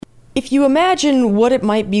if you imagine what it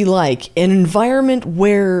might be like, an environment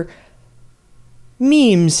where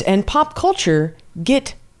memes and pop culture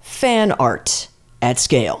get fan art at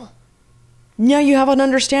scale. Now you have an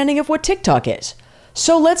understanding of what TikTok is.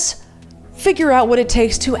 So let's figure out what it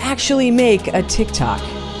takes to actually make a TikTok.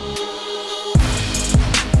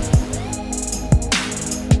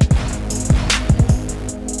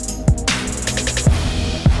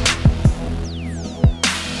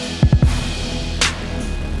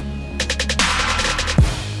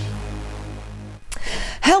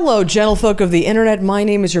 Hello, gentlefolk of the internet. My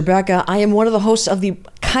name is Rebecca. I am one of the hosts of the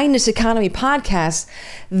Kindness Economy podcast.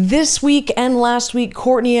 This week and last week,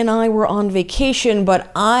 Courtney and I were on vacation,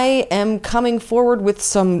 but I am coming forward with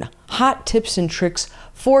some hot tips and tricks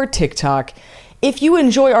for TikTok. If you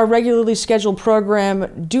enjoy our regularly scheduled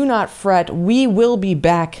program, do not fret. We will be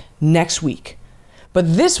back next week.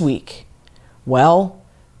 But this week, well,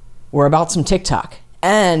 we're about some TikTok.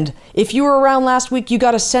 And if you were around last week, you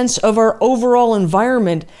got a sense of our overall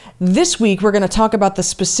environment. This week, we're going to talk about the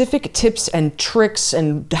specific tips and tricks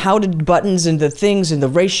and how to buttons and the things and the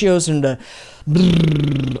ratios and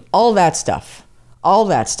the all that stuff. All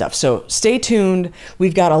that stuff. So stay tuned.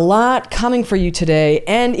 We've got a lot coming for you today.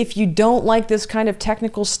 And if you don't like this kind of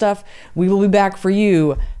technical stuff, we will be back for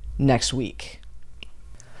you next week.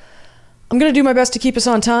 I'm going to do my best to keep us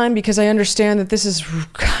on time because I understand that this is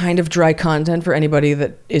kind of dry content for anybody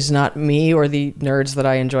that is not me or the nerds that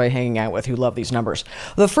I enjoy hanging out with who love these numbers.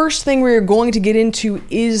 The first thing we're going to get into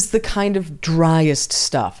is the kind of driest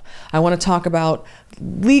stuff. I want to talk about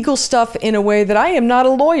legal stuff in a way that I am not a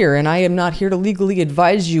lawyer and I am not here to legally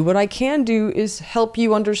advise you. What I can do is help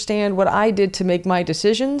you understand what I did to make my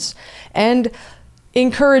decisions and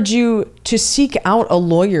encourage you to seek out a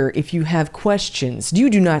lawyer if you have questions. You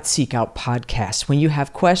do not seek out podcasts. When you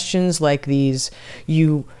have questions like these,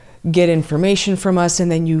 you get information from us and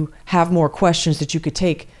then you have more questions that you could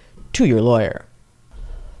take to your lawyer.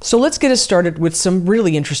 So let's get us started with some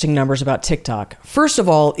really interesting numbers about TikTok. First of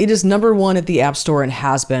all, it is number one at the App Store and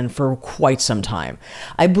has been for quite some time.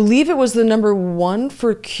 I believe it was the number one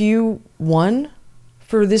for Q1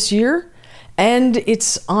 for this year, and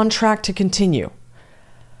it's on track to continue.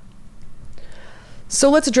 So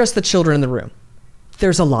let's address the children in the room.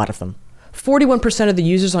 There's a lot of them. 41% of the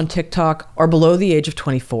users on TikTok are below the age of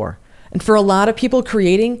 24. And for a lot of people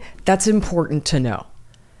creating, that's important to know.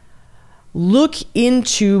 Look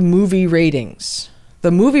into movie ratings.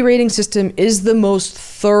 The movie rating system is the most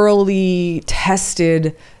thoroughly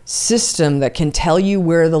tested system that can tell you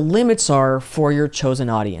where the limits are for your chosen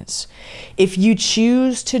audience. If you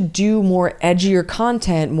choose to do more edgier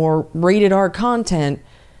content, more rated R content,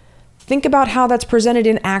 think about how that's presented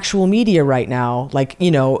in actual media right now, like,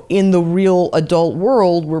 in the real adult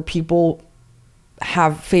world where people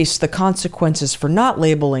have faced the consequences for not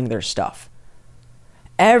labeling their stuff.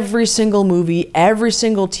 Every single movie, every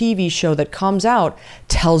single TV show that comes out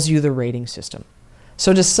tells you the rating system.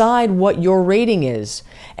 So decide what your rating is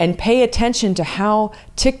and pay attention to how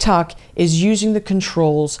TikTok is using the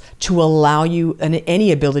controls to allow you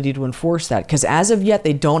any ability to enforce that. Because as of yet,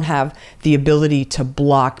 they don't have the ability to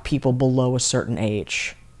block people below a certain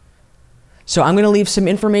age. So I'm going to leave some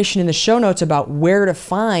information in the show notes about where to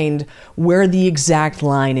find where the exact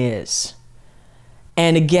line is.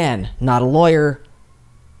 And again, not a lawyer.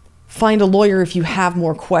 Find a lawyer if you have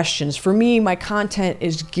more questions. For me, my content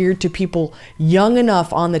is geared to people young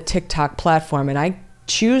enough on the TikTok platform, and I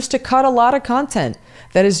choose to cut a lot of content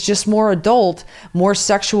that is just more adult, more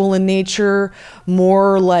sexual in nature,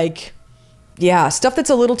 more stuff that's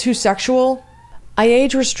a little too sexual. I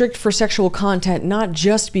age restrict for sexual content not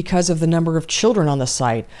just because of the number of children on the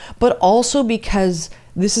site, but also because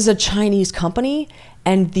this is a Chinese company,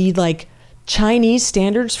 and the Chinese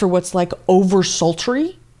standards for what's over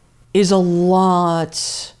sultry is a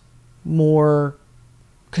lot more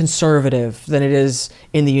conservative than it is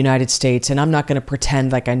in the United States. And I'm not going to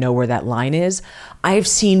pretend like I know where that line is. I've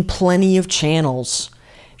seen plenty of channels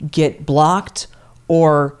get blocked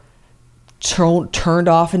or turned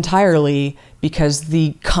off entirely because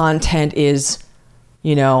the content is,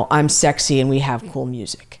 I'm sexy and we have cool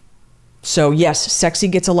music. So yes, sexy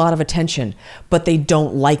gets a lot of attention, but they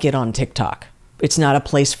don't like it on TikTok. It's not a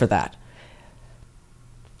place for that.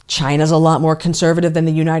 China's a lot more conservative than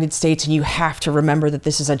the United States, and you have to remember that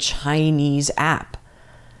this is a Chinese app.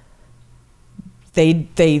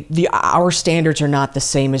 Our standards are not the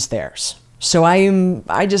same as theirs. So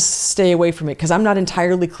I just stay away from it because I'm not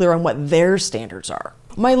entirely clear on what their standards are.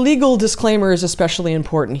 My legal disclaimer is especially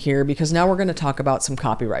important here because now we're going to talk about some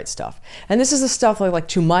copyright stuff. And this is the stuff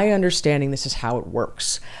to my understanding, this is how it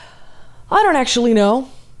works. I don't actually know.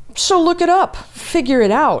 So look it up, figure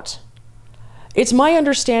it out. It's my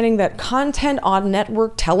understanding that content on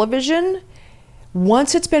network television,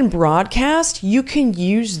 once it's been broadcast, you can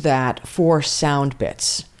use that for sound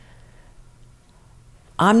bits.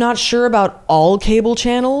 I'm not sure about all cable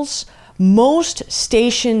channels. Most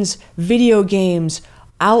stations, video games,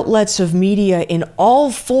 outlets of media in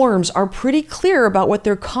all forms are pretty clear about what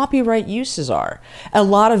their copyright uses are. A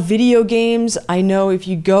lot of video games, I know if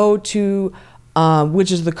you go to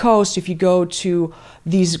Wizards of the Coast, if you go to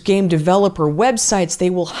these game developer websites, they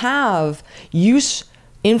will have use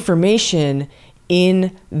information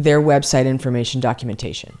in their website information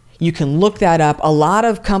documentation. You can look that up. A lot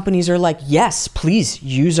of companies are like, yes, please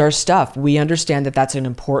use our stuff. We understand that that's an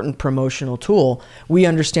important promotional tool. We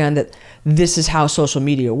understand that this is how social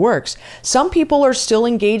media works. Some people are still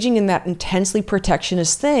engaging in that intensely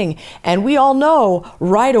protectionist thing. And we all know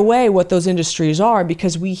right away what those industries are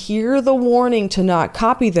because we hear the warning to not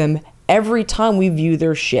copy them every time we view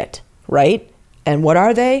their shit, right? And what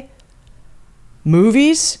are they?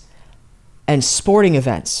 Movies and sporting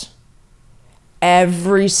events.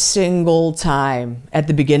 Every single time at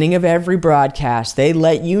the beginning of every broadcast, they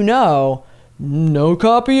let you know, no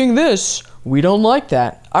copying this. We don't like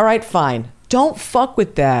that. All right, fine. Don't fuck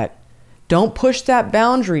with that. Don't push that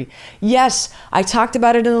boundary. Yes, I talked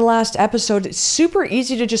about it in the last episode. It's super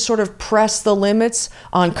easy to just sort of press the limits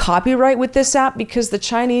on copyright with this app because the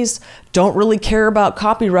Chinese don't really care about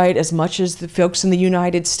copyright as much as the folks in the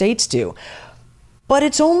United States do. But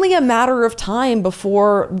it's only a matter of time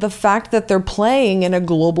before the fact that they're playing in a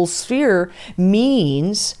global sphere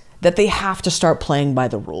means that they have to start playing by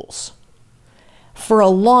the rules. For a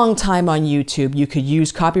long time on YouTube, you could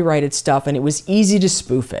use copyrighted stuff and it was easy to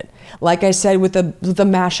spoof it. Like I said with the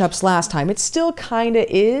mashups last time, it still kind of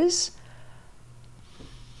is.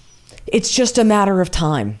 It's just a matter of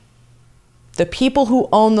time. The people who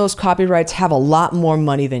own those copyrights have a lot more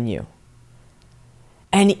money than you.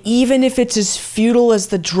 And even if it's as futile as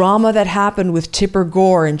the drama that happened with Tipper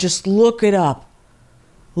Gore, and just look it up.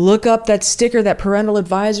 Look up that sticker, that parental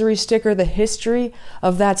advisory sticker. The history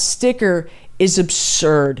of that sticker is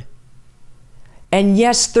absurd. And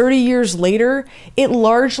yes, 30 years later, it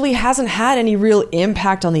largely hasn't had any real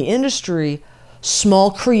impact on the industry.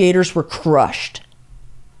 Small creators were crushed.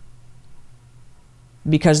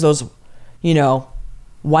 Because those,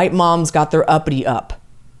 white moms got their uppity up.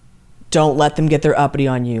 Don't let them get their uppity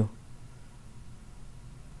on you.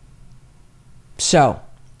 So,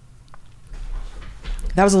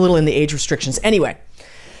 that was a little in the age restrictions. Anyway,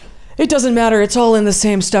 it doesn't matter. It's all in the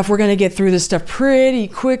same stuff. We're going to get through this stuff pretty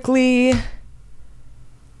quickly.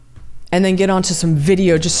 And then get onto some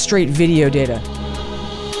video, just straight video data.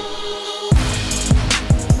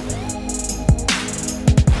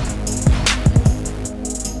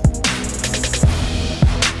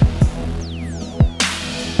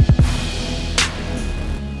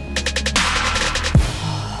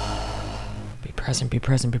 Be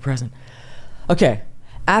present. Okay.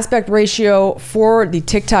 Aspect ratio for the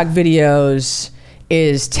TikTok videos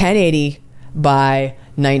is 1080 by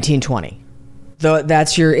 1920. Though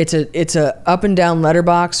it's a up and down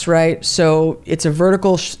letterbox, right? So it's a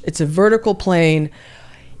vertical plane.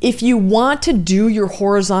 If you want to do your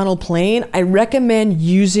horizontal plane, I recommend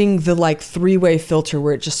using the three-way filter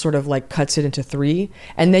where it just sort of cuts it into three,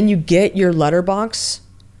 and then you get your letterbox,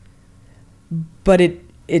 but it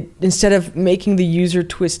instead of making the user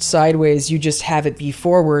twist sideways, you just have it be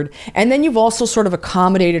forward. And then you've also sort of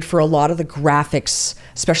accommodated for a lot of the graphics,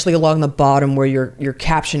 especially along the bottom where your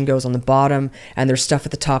caption goes on the bottom and there's stuff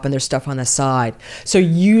at the top and there's stuff on the side. So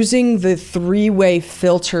using the three-way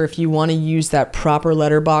filter, if you want to use that proper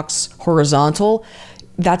letterbox horizontal,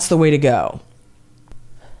 that's the way to go.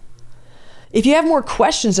 If you have more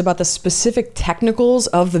questions about the specific technicals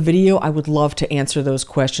of the video, I would love to answer those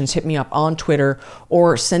questions. Hit me up on Twitter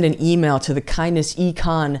or send an email to the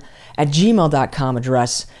kindnessecon@gmail.com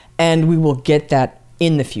address, and we will get that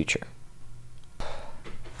in the future.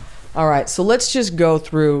 All right, so let's just go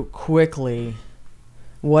through quickly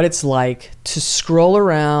what it's like to scroll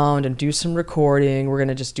around and do some recording. We're going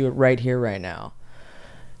to just do it right here, right now.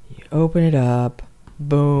 You open it up,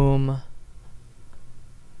 boom.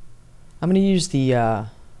 I'm going to use the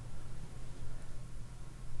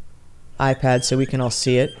iPad so we can all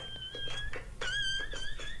see it.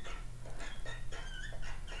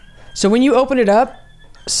 So when you open it up,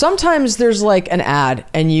 sometimes there's an ad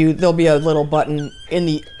and there'll be a little button in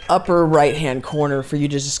the upper right-hand corner for you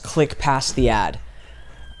to just click past the ad.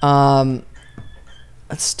 Let's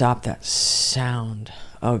stop that sound.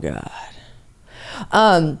 Oh, God.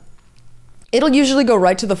 It'll usually go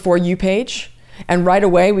right to the For You page. And right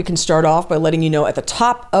away, we can start off by letting you know at the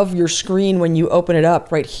top of your screen when you open it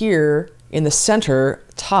up right here, in the center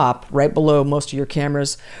top, right below most of your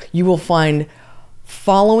cameras, you will find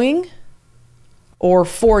following or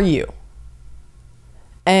for you.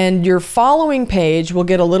 And your following page will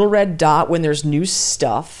get a little red dot when there's new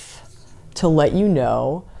stuff to let you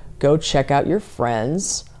know, go check out your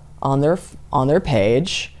friends on their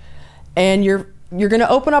page. And you're going to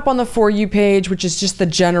open up on the For You page, which is just the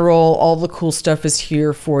general, all the cool stuff is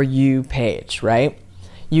here for you page, right?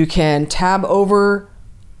 You can tab over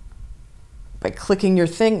by clicking your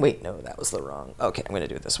thing. Wait, no, that was the wrong. Okay, I'm going to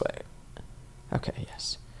do it this way. Okay,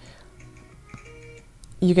 yes.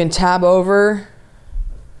 You can tab over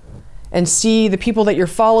and see the people that you're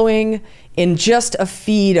following in just a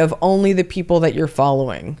feed of only the people that you're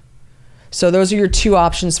following. So those are your two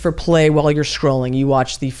options for play while you're scrolling. You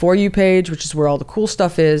watch the For You page, which is where all the cool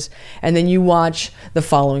stuff is, and then you watch the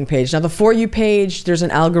following page. Now the For You page, there's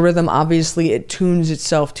an algorithm. Obviously, it tunes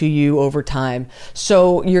itself to you over time.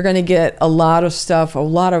 So you're going to get a lot of stuff, a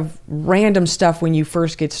lot of random stuff when you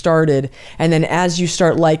first get started. And then as you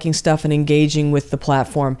start liking stuff and engaging with the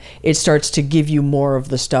platform, it starts to give you more of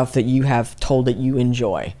the stuff that you have told that you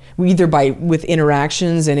enjoy. Either with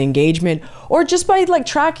interactions and engagement, or just by like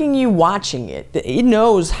tracking you watching it. It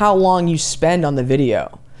knows how long you spend on the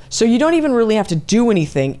video. So you don't even really have to do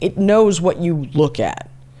anything. It knows what you look at.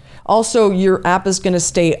 Also, your app is going to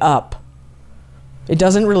stay up. It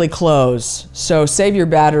doesn't really close. So save your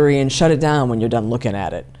battery and shut it down when you're done looking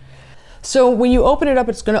at it. So when you open it up,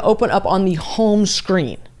 it's going to open up on the home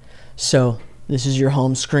screen. So this is your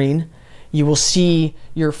home screen. You will see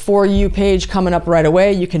your For You page coming up right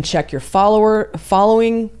away. You can check your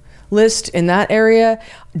following list in that area.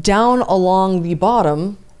 Down along the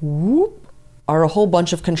bottom, are a whole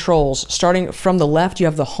bunch of controls. Starting from the left, you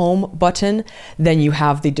have the home button. Then you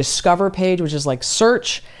have the discover page, which is like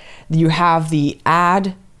search. You have the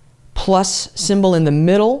add plus symbol in the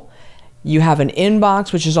middle. You have an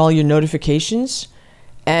inbox, which is all your notifications.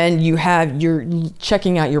 And you have your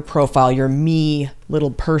checking out your profile. Your me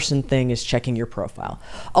little person thing is checking your profile.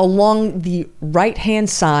 Along the right-hand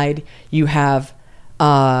side, you have,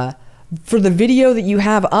 for the video that you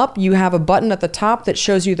have up, you have a button at the top that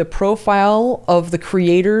shows you the profile of the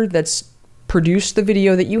creator that's produced the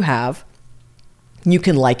video that you have. You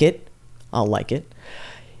can like it. I'll like it.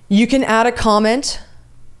 You can add a comment,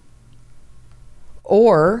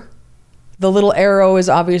 or the little arrow is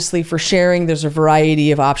obviously for sharing. There's a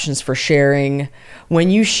variety of options for sharing. When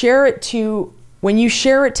you share it to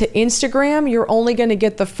Instagram, you're only going to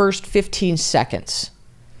get the first 15 seconds.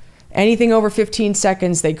 Anything over 15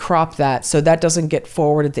 seconds, they crop that, so that doesn't get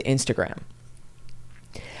forwarded to Instagram.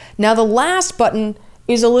 Now, the last button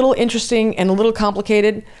is a little interesting and a little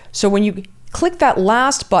complicated. So when you click that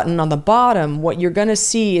last button on the bottom, what you're going to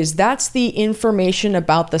see is that's the information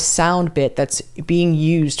about the sound bit that's being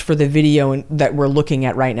used for the video that we're looking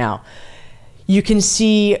at right now. You can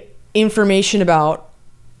see information about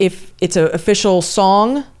if it's an official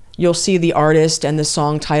song, you'll see the artist and the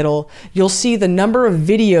song title. You'll see the number of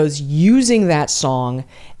videos using that song,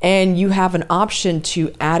 and you have an option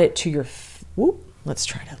to add it to your... let's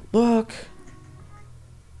try to look.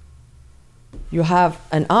 You'll have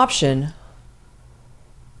an option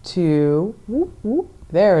to,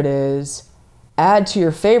 there it is, add to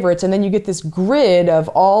your favorites, and then you get this grid of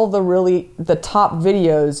all the top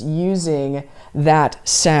videos using that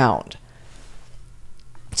sound.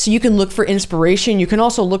 So you can look for inspiration. You can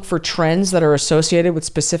also look for trends that are associated with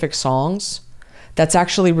specific songs. That's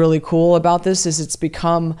actually really cool about this, is it's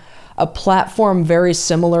become a platform very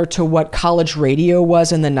similar to what college radio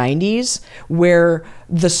was in the 90s, where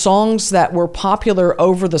the songs that were popular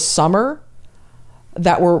over the summer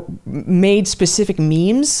that were made specific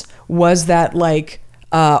memes was that like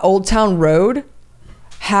Old Town Road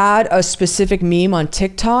had a specific meme on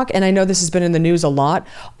TikTok, and I know this has been in the news a lot.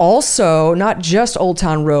 Also, not just Old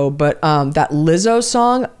Town Road, but that Lizzo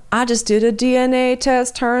song, I just did a DNA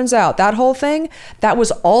test, turns out. That whole thing, that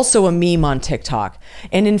was also a meme on TikTok.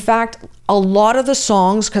 And in fact, a lot of the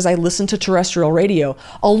songs, because I listen to terrestrial radio,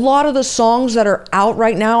 a lot of the songs that are out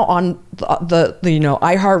right now on the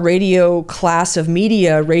iHeartRadio class of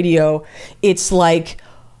media radio, it's like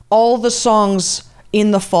all the songs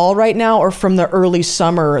in the fall right now are from the early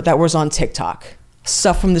summer that was on TikTok.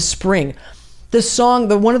 Stuff from the spring.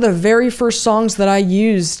 One of the very first songs that I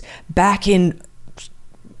used back in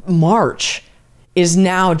March is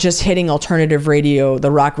now just hitting alternative radio, the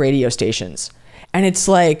rock radio stations. And it's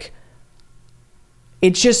like,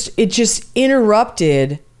 it just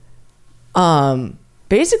interrupted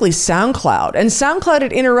basically SoundCloud. And SoundCloud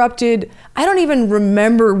had interrupted, I don't even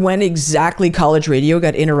remember when exactly college radio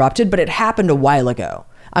got interrupted, but it happened a while ago.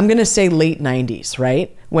 I'm going to say late 90s,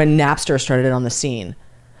 right? When Napster started on the scene.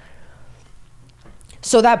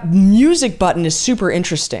 So that music button is super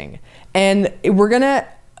interesting. And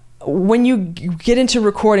when you get into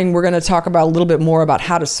recording, we're going to talk about a little bit more about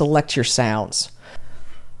how to select your sounds.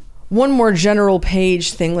 One more general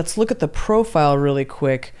page thing. Let's look at the profile really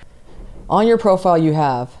quick. On your profile, you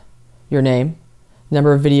have your name,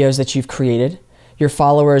 number of videos that you've created, your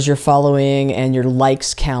followers you're following, and your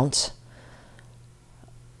likes count.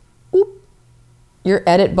 Your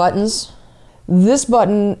edit buttons. This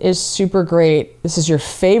button is super great. This is your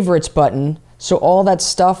favorites button. So all that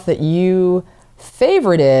stuff that you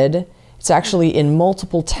favorited, it's actually in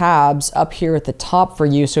multiple tabs up here at the top for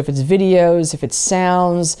you. So if it's videos, if it's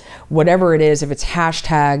sounds, whatever it is, if it's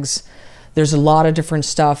hashtags, there's a lot of different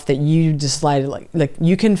stuff that you decided, like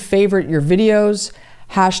you can favorite your videos,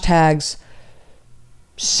 hashtags,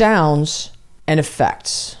 sounds, and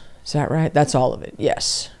effects. Is that right? That's all of it.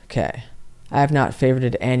 Yes. Okay. I have not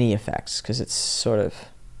favorited any effects because it's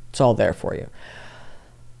all there for you.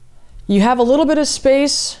 You have a little bit of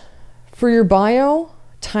space for your bio,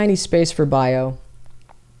 tiny space for bio.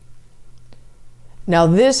 Now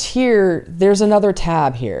this here, there's another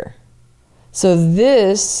tab here. So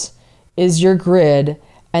this is your grid,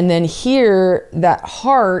 and then here, that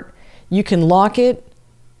heart, you can lock it,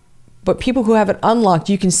 but people who have it unlocked,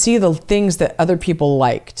 you can see the things that other people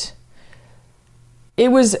liked. It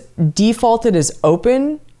was defaulted as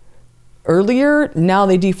open earlier. Now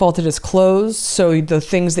they defaulted as closed. So the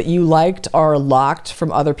things that you liked are locked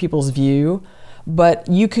from other people's view. But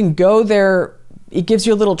you can go there. It gives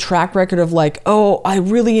you a little track record of like, oh, I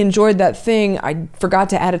really enjoyed that thing. I forgot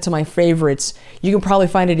to add it to my favorites. You can probably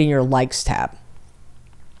find it in your likes tab.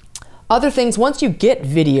 Other things, once you get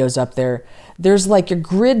videos up there, there's like your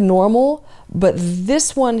grid normal, but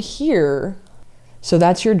this one here, so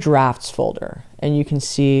that's your drafts folder. And you can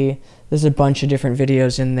see there's a bunch of different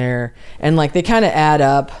videos in there. And like they kind of add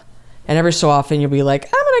up. And every so often you'll be like, I'm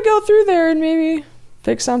going to go through there and maybe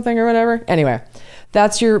fix something or whatever. Anyway,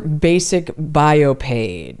 that's your basic bio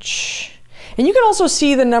page. And you can also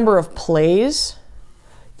see the number of plays.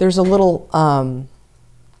 There's a little, come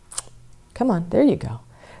on, there you go.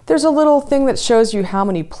 There's a little thing that shows you how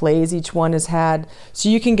many plays each one has had. So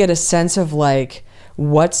you can get a sense of like,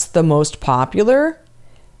 what's the most popular.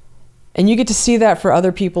 And you get to see that for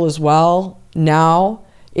other people as well. Now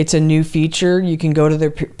it's a new feature. You can go to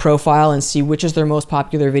their profile and see which is their most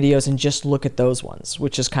popular videos and just look at those ones,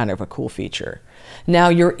 which is kind of a cool feature. Now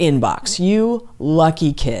your inbox, you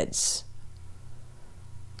lucky kids.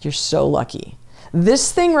 You're so lucky.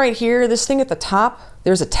 This thing right here, this thing at the top,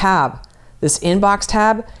 there's a tab, this inbox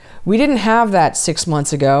tab. We didn't have that 6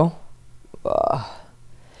 months ago.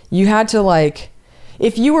 You had to like,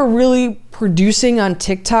 if you were really producing on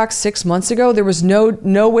TikTok 6 months ago, there was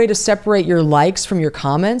no way to separate your likes from your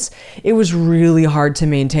comments. It was really hard to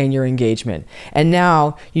maintain your engagement. And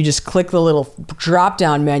now you just click the little drop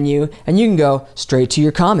down menu and you can go straight to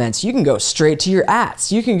your comments. You can go straight to your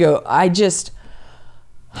ads. You can go,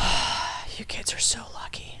 you kids are so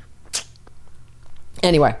lucky.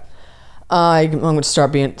 Anyway, I'm going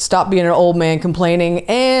to stop being an old man complaining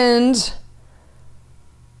and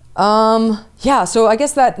yeah, so I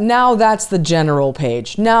guess that's the general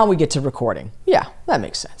page. Now we get to recording. Yeah, that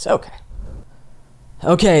makes sense.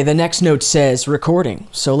 Okay, the next note says recording.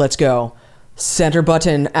 So let's go. Center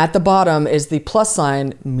button at the bottom is the plus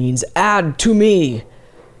sign, means add to me.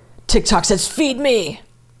 TikTok says feed me.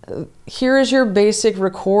 Here is your basic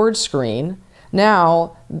record screen.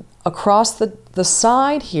 Now, across the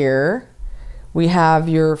side here, we have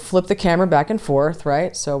your flip the camera back and forth,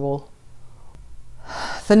 right? So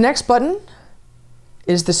the next button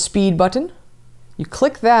is the speed button. You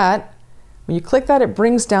click that. When you click that, it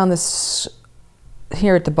brings down this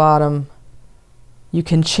here at the bottom. You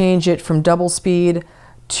can change it from double speed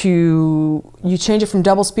to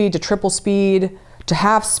triple speed to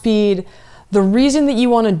half speed. The reason that you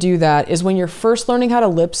want to do that is when you're first learning how to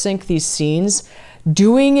lip sync these scenes,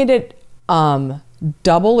 doing it at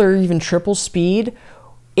double or even triple speed,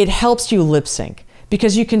 it helps you lip sync.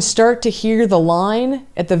 Because you can start to hear the line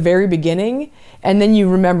at the very beginning, and then you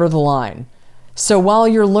remember the line. So while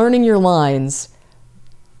you're learning your lines,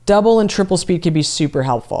 double and triple speed can be super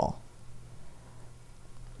helpful.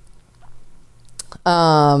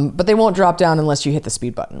 But they won't drop down unless you hit the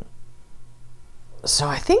speed button. So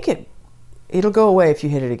I think it'll go away if you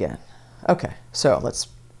hit it again. Okay, so let's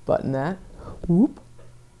button that. Whoop.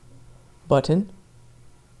 Button.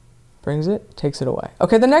 Brings it, takes it away.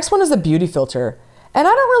 Okay, the next one is the beauty filter. And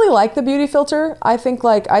I don't really like the beauty filter. I think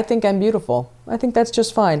I'm beautiful. I think that's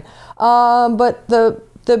just fine. But the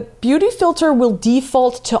the beauty filter will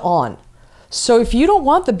default to on. So if you don't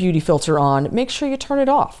want the beauty filter on, make sure you turn it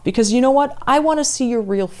off, because you know what? I want to see your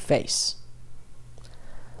real face.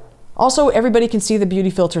 Also, everybody can see the beauty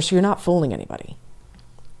filter, so you're not fooling anybody.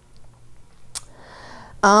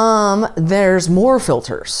 There's more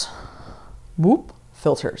filters. Whoop,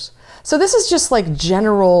 filters. So this is just like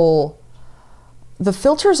general. The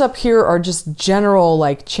filters up here are just general,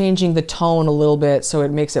 like changing the tone a little bit so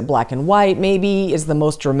it makes it black and white, maybe is the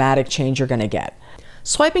most dramatic change you're gonna get.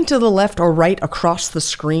 Swiping to the left or right across the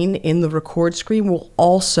screen in the record screen will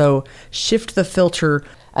also shift the filter,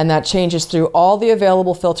 and that changes through all the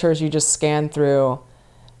available filters you just scan through,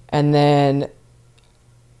 and then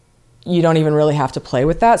you don't even really have to play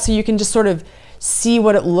with that. So you can just sort of see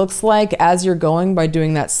what it looks like as you're going by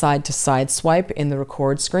doing that side to side swipe in the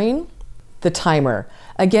record screen. The timer.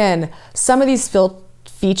 Again, some of these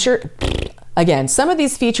features,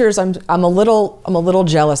 I'm a little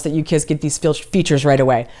jealous that you kids get these features right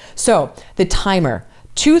away. So the timer,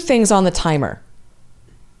 2 things on the timer.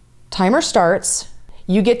 Timer starts,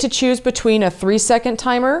 you get to choose between a 3-second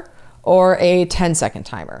timer or a 10-second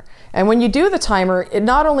timer. And when you do the timer, it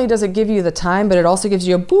not only does it give you the time, but it also gives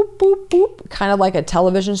you a boop, boop, boop, kind of like a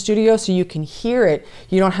television studio, so you can hear it.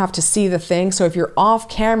 You don't have to see the thing. So if you're off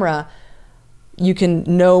camera, you can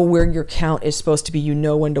know where your count is supposed to be. You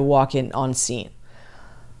know when to walk in on scene.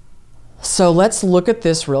 So let's look at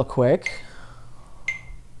this real quick.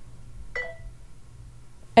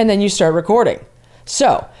 And then you start recording.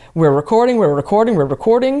 So we're recording.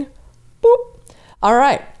 Boop. All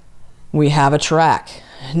right, we have a track.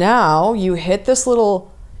 Now you hit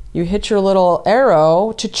your little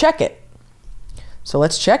arrow to check it. So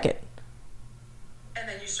let's check it. And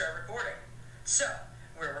then you start recording. So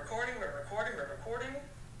we're recording.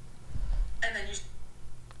 And then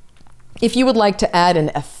if you would like to add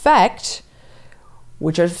an effect,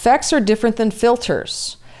 which effects are different than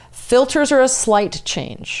filters. Filters are a slight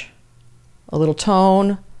change. A little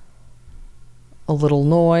tone, a little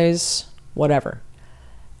noise, whatever.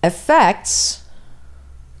 Effects,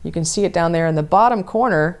 you can see it down there in the bottom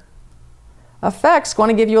corner. Effects going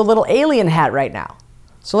to give you a little alien hat right now.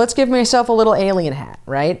 So let's give myself a little alien hat,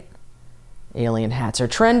 right? Alien hats are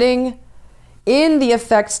trending. In the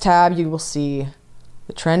effects tab, you will see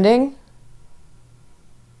the trending,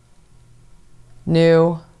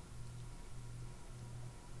 new,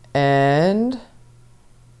 and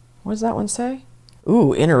what does that one say?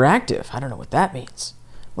 Ooh, interactive. I don't know what that means.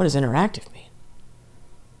 What does interactive mean?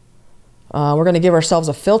 We're going to give ourselves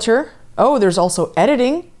a filter. Oh, there's also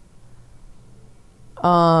editing.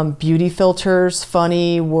 Beauty filters,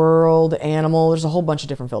 funny, world, animal. There's a whole bunch of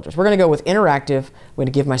different filters. We're going to go with interactive. I'm going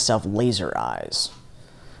to give myself laser eyes.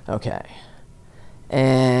 Okay.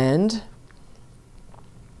 And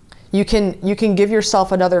you can give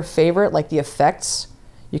yourself another favorite, like the effects.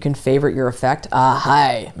 You can favorite your effect.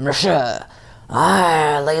 Hi, monsieur.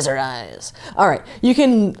 Laser eyes. All right, you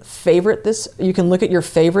can favorite this. You can look at your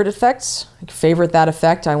favorite effects. Favorite that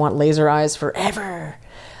effect. I want laser eyes forever.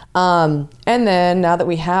 And then now that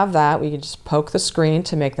we have that, we can just poke the screen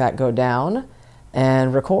to make that go down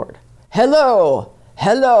and record. Hello,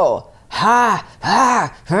 ha,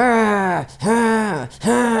 ha, ha, ha,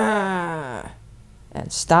 ha.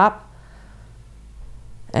 And stop.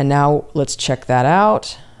 And now let's check that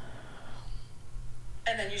out.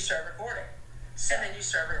 And then you start recording.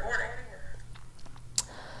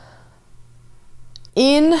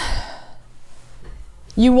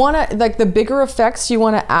 You want to, like the bigger effects, you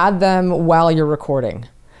want to add them while you're recording.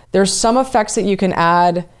 There's some effects that you can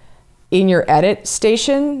add in your edit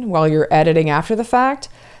station while you're editing after the fact.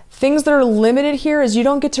 Things that are limited here is you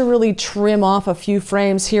don't get to really trim off a few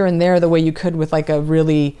frames here and there the way you could with like a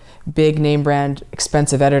really big name brand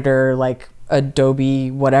expensive editor like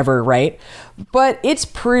Adobe whatever, right? But it's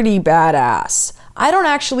pretty badass. I don't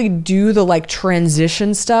actually do the like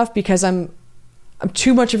transition stuff because I'm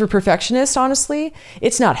too much of a perfectionist, honestly.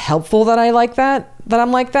 It's not helpful that I'm like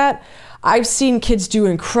that. I've seen kids do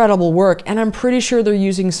incredible work, and I'm pretty sure they're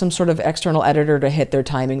using some sort of external editor to hit their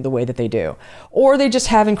timing the way that they do. Or they just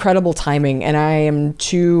have incredible timing, and I'm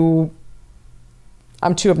too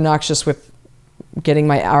obnoxious with getting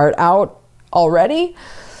my art out already.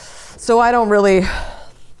 So I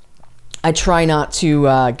try not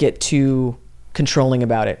to get too controlling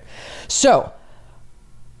about it. So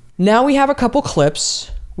now we have a couple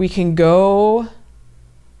clips. We can go,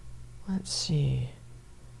 let's see.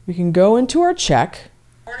 We can go into our check.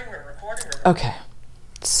 Okay,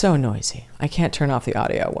 it's so noisy. I can't turn off the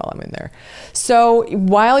audio while I'm in there. So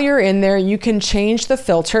while you're in there, you can change the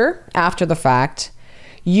filter after the fact.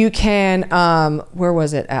 You can, where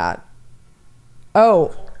was it at?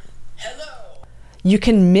 Oh, Hello. you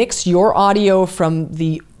can mix your audio from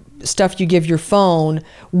the stuff you give your phone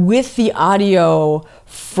with the audio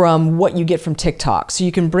from what you get from TikTok. So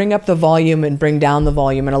you can bring up the volume and bring down the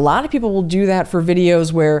volume. And a lot of people will do that for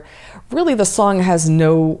videos where really the song has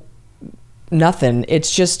nothing.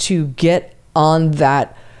 It's just to get on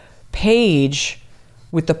that page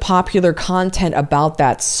with the popular content about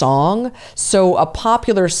that song. So a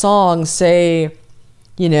popular song, say,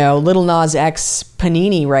 Lil Nas X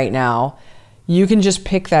Panini right now, you can just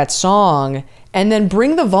pick that song and then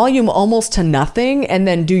bring the volume almost to nothing and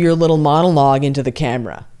then do your little monologue into the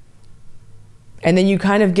camera. And then you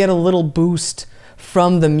kind of get a little boost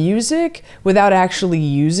from the music without actually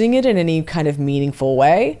using it in any kind of meaningful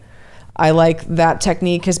way. I like that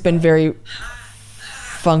technique, has been very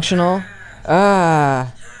functional.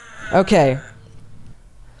 Okay.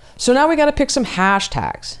 So now we got to pick some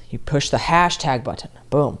hashtags. You push the hashtag button.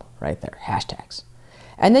 Boom, right there, hashtags.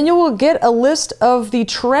 And then you will get a list of the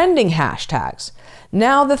trending hashtags.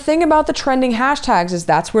 Now, the thing about the trending hashtags is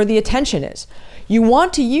that's where the attention is. You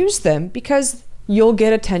want to use them because you'll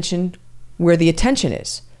get attention where the attention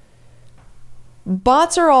is.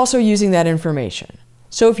 Bots are also using that information.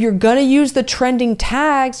 So if you're going to use the trending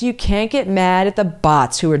tags, you can't get mad at the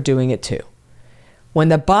bots who are doing it too. When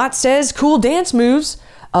the bot says cool dance moves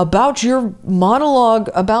about your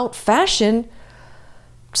monologue about fashion,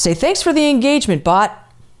 say thanks for the engagement, bot.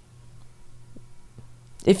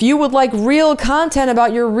 If you would like real content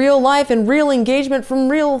about your real life and real engagement from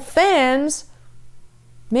real fans,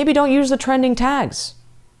 maybe don't use the trending tags.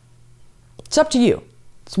 It's up to you.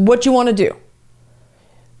 It's what you want to do.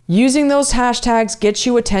 Using those hashtags gets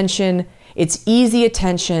you attention. It's easy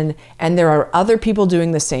attention, and there are other people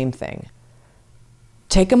doing the same thing.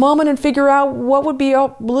 Take a moment and figure out what would be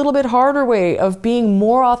a little bit harder way of being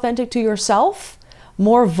more authentic to yourself,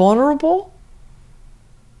 more vulnerable,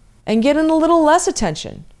 and getting a little less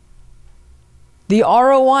attention. The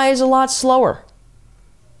ROI is a lot slower.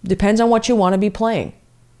 Depends on what you want to be playing.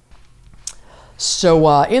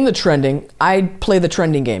 So in the trending, I play the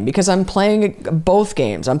trending game because I'm playing both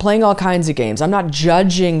games. I'm playing all kinds of games. I'm not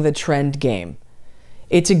judging the trend game.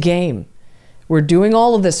 It's a game. We're doing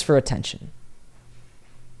all of this for attention.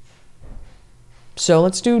 So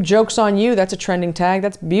let's do jokes on you. That's a trending tag.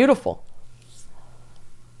 That's beautiful.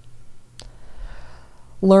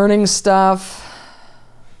 Learning stuff.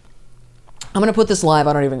 I'm going to put this live.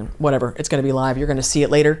 Whatever. It's going to be live. You're going to see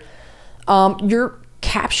it later. Your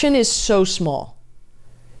caption is so small.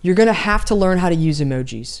 You're going to have to learn how to use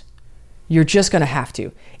emojis. You're just going to have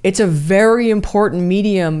to. It's a very important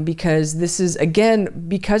medium because this is, again,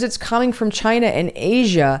 because it's coming from China and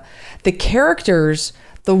Asia, the characters,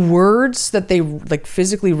 the words that they like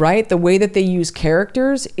physically write, the way that they use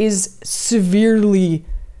characters is severely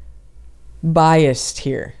biased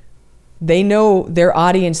here. They know their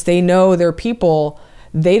audience, they know their people.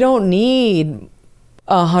 They don't need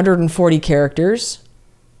 140 characters.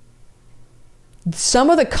 Some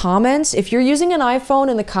of the comments, if you're using an iPhone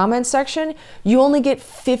in the comments section, you only get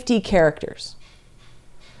 50 characters.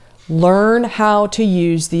 Learn how to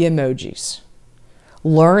use the emojis.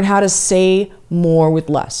 Learn how to say more with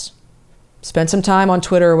less. Spend some time on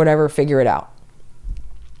Twitter or whatever, figure it out.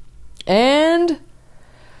 And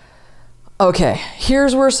okay,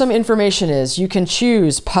 here's where some information is. You can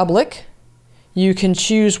choose public. You can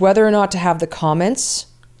choose whether or not to have the comments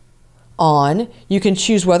on. You can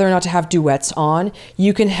choose whether or not to have duets on.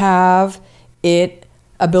 You can have it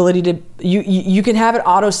ability to, you can have it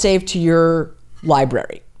auto-save to your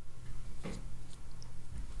library.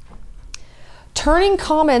 Turning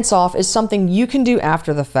comments off is something you can do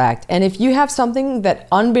after the fact. And if you have something that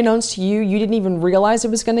unbeknownst to you, you didn't even realize it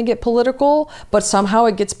was going to get political, but somehow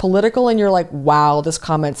it gets political and you're like, wow, this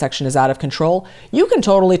comment section is out of control, you can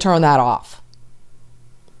totally turn that off.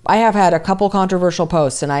 I have had a couple controversial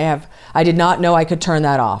posts and I did not know I could turn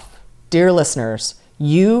that off. Dear listeners,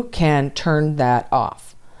 you can turn that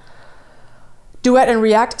off. Duet and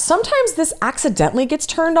react. Sometimes this accidentally gets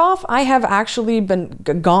turned off. I have actually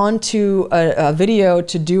gone to a video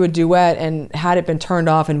to do a duet and had it been turned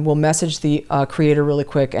off, and we'll message the creator really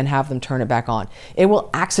quick and have them turn it back on. It will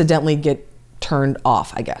accidentally get turned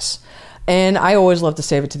off, I guess. And I always love to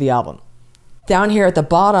save it to the album. Down here at the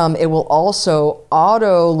bottom, it will also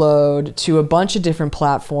auto-load to a bunch of different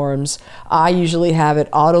platforms. I usually have it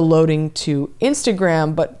auto-loading to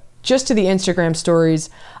Instagram, but just to the Instagram stories.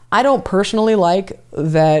 I don't personally like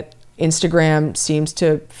that Instagram seems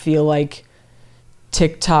to feel like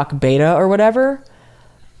TikTok beta or whatever,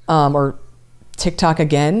 or TikTok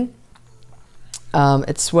again.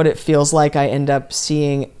 It's what it feels like. I end up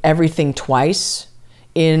seeing everything twice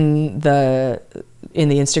in the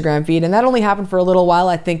Instagram feed. And that only happened for a little while.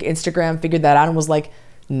 I think Instagram figured that out and was like,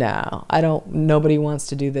 no, nobody wants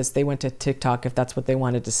to do this. They went to TikTok if that's what they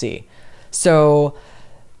wanted to see. So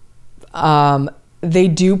they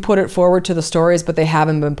do put it forward to the stories, but they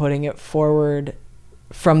haven't been putting it forward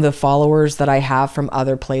from the followers that I have from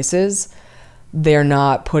other places. They're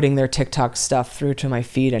not putting their TikTok stuff through to my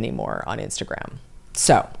feed anymore on Instagram.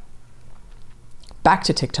 So back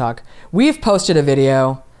to TikTok. We've posted a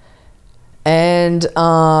video, and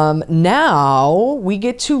now we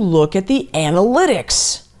get to look at the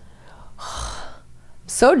analytics.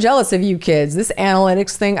 So jealous of you kids. This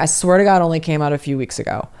analytics thing, I swear to God, only came out a few weeks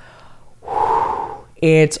ago.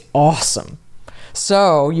 It's awesome.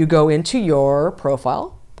 So you go into your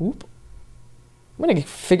profile. Boop. I'm going to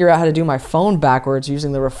figure out how to do my phone backwards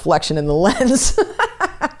using the reflection in the lens.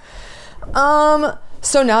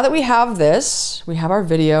 So now that we have this, we have our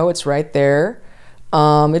video, it's right there.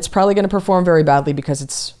 It's probably going to perform very badly because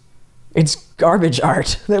it's garbage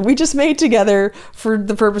art that we just made together for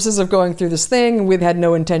the purposes of going through this thing. We've had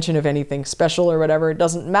no intention of anything special or whatever. It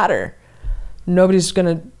doesn't matter. Nobody's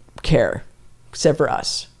going to care except for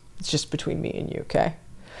us. It's just between me and you, okay?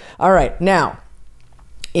 All right, now,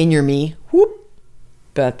 in your me, whoop,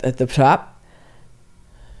 but at the top,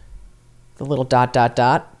 the little dot,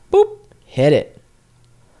 boop, hit it.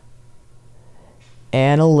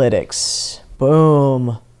 Analytics,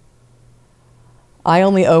 boom. I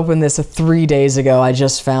only opened this 3 days ago. I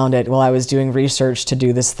just found it while I was doing research to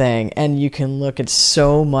do this thing, and you can look at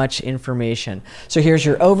so much information. So here's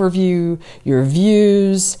your overview, your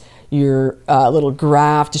views, your little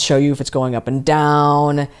graph to show you if it's going up and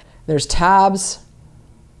down. There's tabs.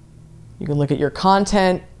 You can look at your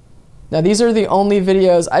content. Now, these are the only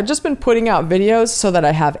videos. I've just been putting out videos so that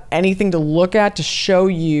I have anything to look at to show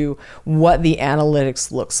you what the analytics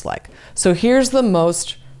looks like. So here's the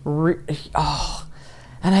most, and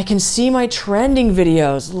I can see my trending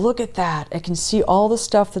videos. Look at that. I can see all the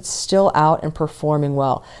stuff that's still out and performing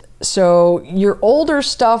well. So your older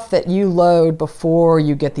stuff that you load before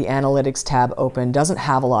you get the analytics tab open doesn't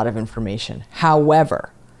have a lot of information.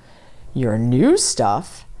 However, your new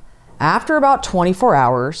stuff, after about 24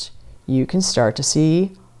 hours, you can start to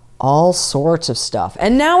see all sorts of stuff.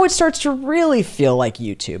 And now it starts to really feel like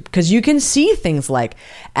YouTube because you can see things like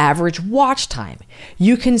average watch time.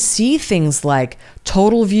 You can see things like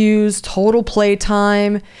total views, total play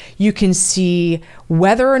time. You can see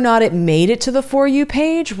whether or not it made it to the For You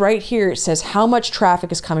page. Right here, it says how much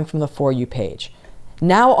traffic is coming from the For You page.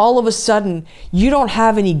 Now, all of a sudden, you don't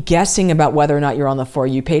have any guessing about whether or not you're on the For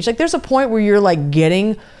You page. Like, there's a point where you're like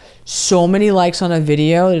getting so many likes on a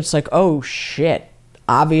video that it's like, oh shit,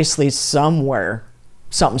 obviously somewhere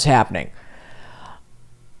something's happening.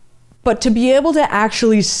 But to be able to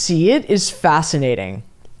actually see it is fascinating.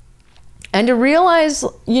 And to realize,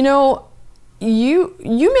 you know, we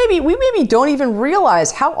maybe don't even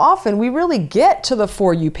realize how often we really get to the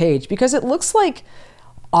For You page because it looks like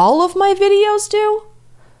all of my videos do.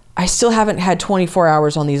 I still haven't had 24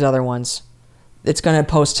 hours on these other ones. It's going to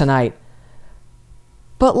post tonight.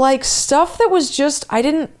 But like stuff that was just, I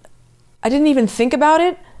didn't even think about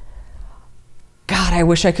it. God, I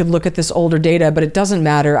wish I could look at this older data, but it doesn't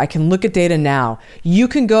matter. I can look at data now. You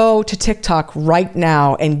can go to TikTok right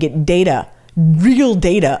now and get data, real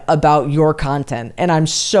data about your content. And I'm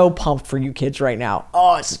so pumped for you kids right now.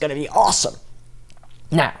 Oh, this is going to be awesome.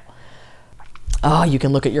 Now, you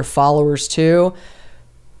can look at your followers too.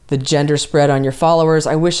 The gender spread on your followers.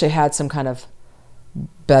 I wish they had some kind of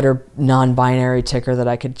better non-binary ticker that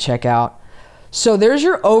I could check out. So there's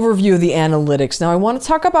your overview of the analytics. Now I want to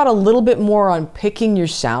talk about a little bit more on picking your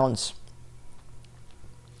sounds.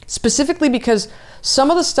 Specifically because some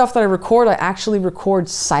of the stuff that I record, I actually record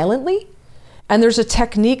silently. And there's a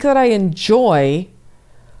technique that I enjoy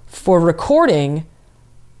for recording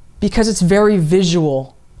because it's very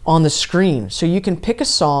visual on the screen. So you can pick a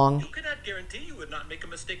song,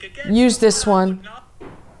 use this one.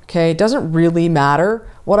 Okay, it doesn't really matter.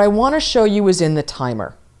 What I want to show you is in the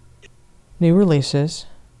timer. New releases.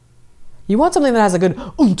 You want something that has a good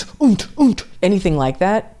anything like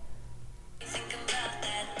that.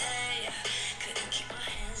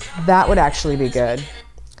 That would actually be good.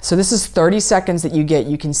 So this is 30 seconds that you get.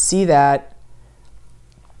 You can see that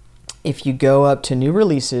if you go up to new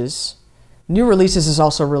releases. New releases is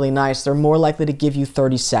also really nice. They're more likely to give you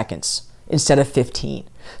 30 seconds instead of 15.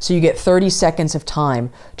 So you get 30 seconds of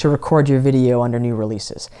time to record your video under new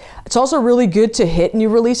releases. It's also really good to hit new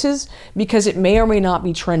releases because it may or may not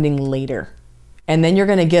be trending later. And then you're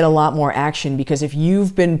going to get a lot more action because if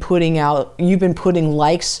you've been putting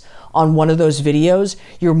likes on one of those videos,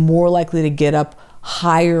 you're more likely to get up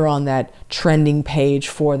higher on that trending page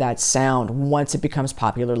for that sound once it becomes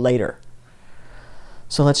popular later.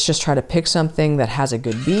 So let's just try to pick something that has a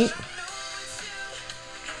good beat.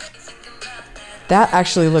 That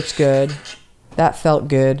actually looks good. That felt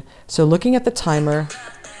good. So looking at the timer,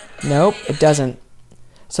 nope, it doesn't.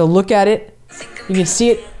 So look at it. You can see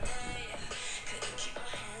it.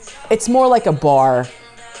 It's more like a bar.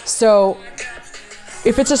 So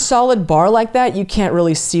if it's a solid bar like that, you can't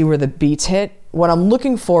really see where the beats hit. What I'm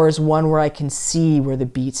looking for is one where I can see where the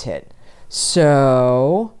beats hit.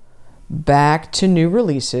 So back to new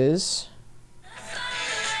releases.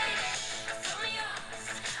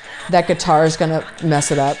 That guitar is gonna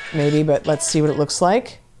mess it up maybe, but let's see what it looks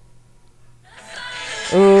like.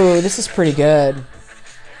 Ooh, this is pretty good.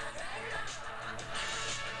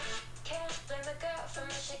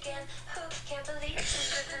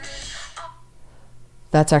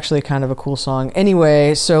 That's actually kind of a cool song.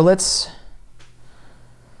 Anyway, so let's...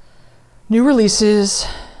 New releases.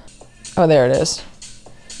 Oh, there it is.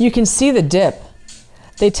 You can see the dip.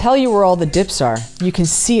 They tell you where all the dips are. You can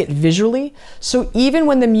see it visually. So even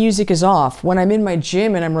when the music is off, when I'm in my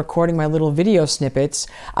gym and I'm recording my little video snippets,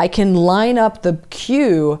 I can line up the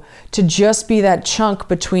cue to just be that chunk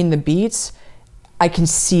between the beats. I can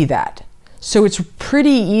see that. So it's pretty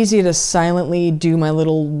easy to silently do my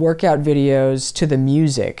little workout videos to the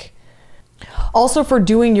music. Also for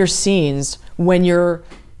doing your scenes, when you're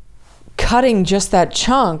cutting just that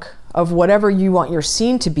chunk of whatever you want your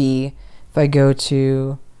scene to be, if I go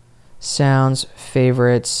to sounds,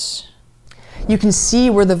 favorites, you can see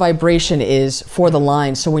where the vibration is for the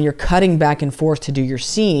line. So when you're cutting back and forth to do your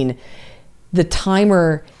scene, the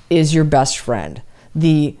timer is your best friend.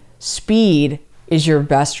 The speed is your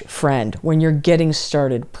best friend when you're getting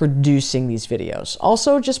started producing these videos.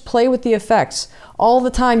 Also, just play with the effects. All the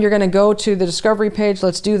time you're gonna go to the discovery page.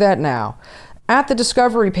 Let's do that now. At the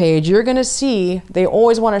discovery page, you're gonna see they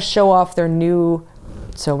always wanna show off their new,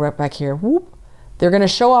 so right back here, whoop, they're gonna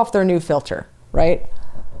show off their new filter, right?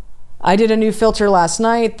 I did a new filter last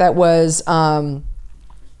night that was, the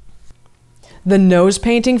nose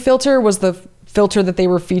painting filter was the filter that they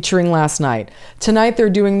were featuring last night. Tonight they're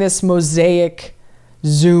doing this mosaic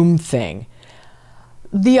zoom thing.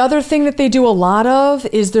 The other thing that they do a lot of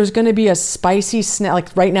is there's going to be a spicy snap.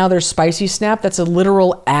 Like right now there's Spicy Snap. That's a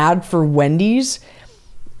literal ad for Wendy's.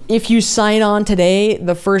 If you sign on today,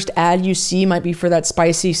 the first ad you see might be for that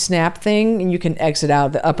Spicy Snap thing, and you can exit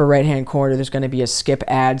out the upper right hand corner. There's going to be a skip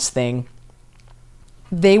ads thing.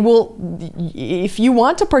 They will, if you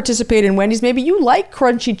want to participate in Wendy's, maybe you like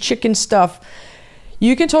crunchy chicken stuff,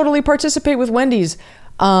 you can totally participate with Wendy's.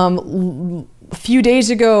 A few days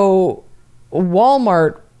ago,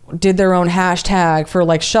 Walmart did their own hashtag for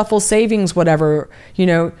like shuffle savings, whatever. You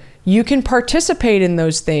know, you can participate in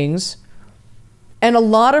those things. And a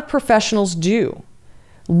lot of professionals do.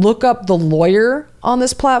 Look up the lawyer on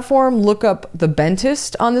this platform. Look up the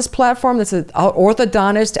dentist on this platform. That's an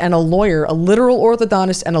orthodontist and a lawyer, a literal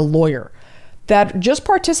orthodontist and a lawyer that just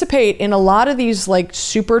participate in a lot of these like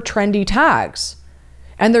super trendy tags.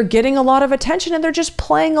 And they're getting a lot of attention and they're just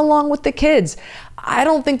playing along with the kids. I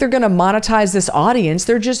don't think they're going to monetize this audience.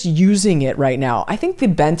 They're just using it right now. I think the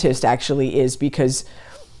dentist actually is, because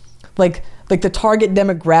like the target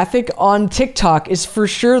demographic on TikTok is for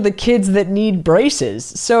sure the kids that need braces.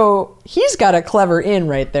 So he's got a clever in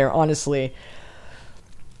right there, honestly.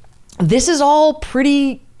 This is all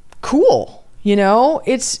pretty cool, you know?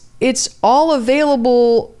 It's all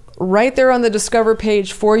available right there on the Discover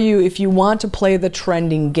page for you if you want to play the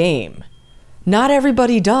trending game. Not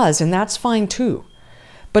everybody does, and that's fine too.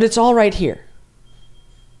 But it's all right here.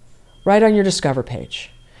 Right on your Discover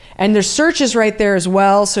page. And there's searches right there as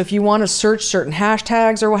well. So if you want to search certain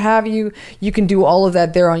hashtags or what have you, you can do all of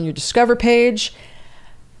that there on your Discover page.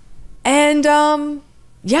 And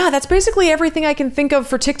yeah, that's basically everything I can think of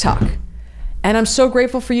for TikTok. And I'm so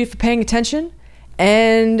grateful for you for paying attention.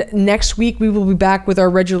 And next week we will be back with our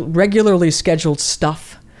regularly scheduled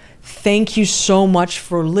stuff. Thank you so much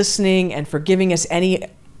for listening and for giving us any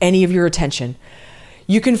of your attention.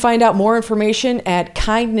 You can find out more information at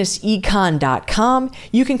kindnessecon.com.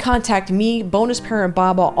 You can contact me, Bonus Parent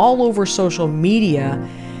Baba, all over social media.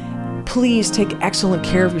 Please take excellent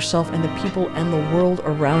care of yourself and the people and the world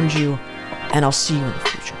around you. And I'll see you in the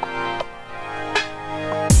future.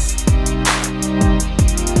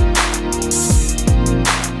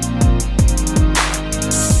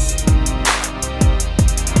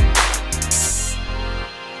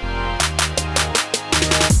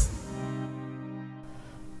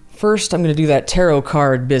 First, I'm going to do that tarot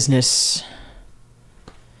card business.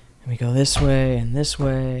 Let me go this way and this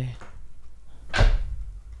way.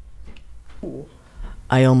 Ooh.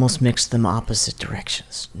 I almost mixed them opposite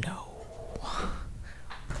directions. No.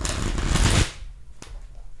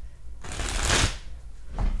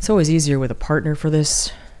 It's always easier with a partner for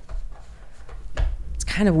this. It's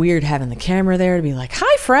kind of weird having the camera there to be like,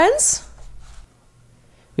 hi, friends.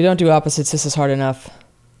 We don't do opposites. This is hard enough.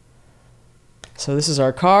 So this is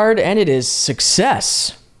our card, and it is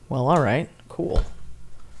success. Well, all right. Cool.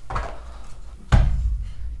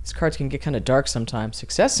 These cards can get kind of dark sometimes.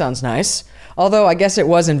 Success sounds nice. Although I guess it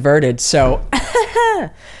was inverted, so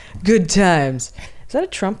good times. Is that a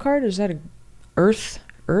trump card, or is that a Earth?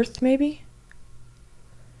 Earth, maybe?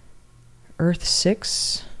 Earth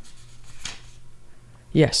 6?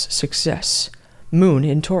 Yes, success. Moon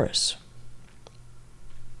in Taurus.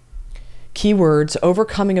 Keywords: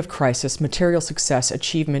 overcoming of crisis, material success,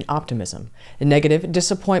 achievement, optimism. The negative: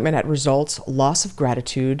 disappointment at results, loss of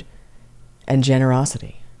gratitude, and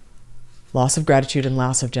generosity. Loss of gratitude and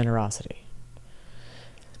loss of generosity.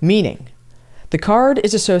 Meaning: the card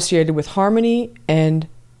is associated with harmony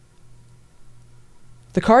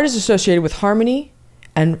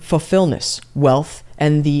and fulfillment, wealth,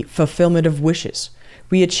 and the fulfillment of wishes.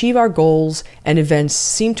 We achieve our goals, and events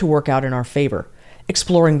seem to work out in our favor.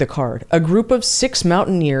 Exploring the card. A group of 6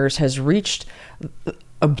 mountaineers has reached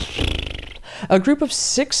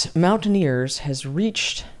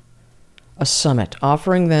a summit,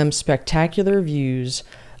 offering them spectacular views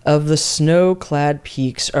of the snow-clad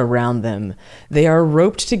peaks around them. They are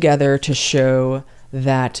roped together to show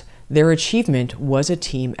that their achievement was a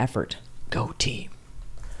team effort. Go team.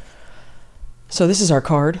 So this is our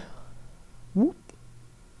card. Whoop.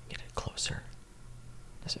 Get it closer.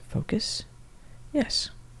 Does it focus? Yes.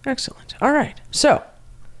 Excellent. All right. So,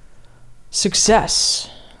 success.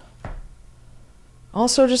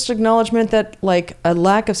 Also, just acknowledgement that, like, a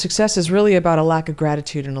lack of success is really about a lack of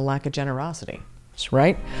gratitude and a lack of generosity.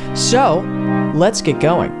 Right? So, let's get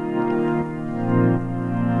going.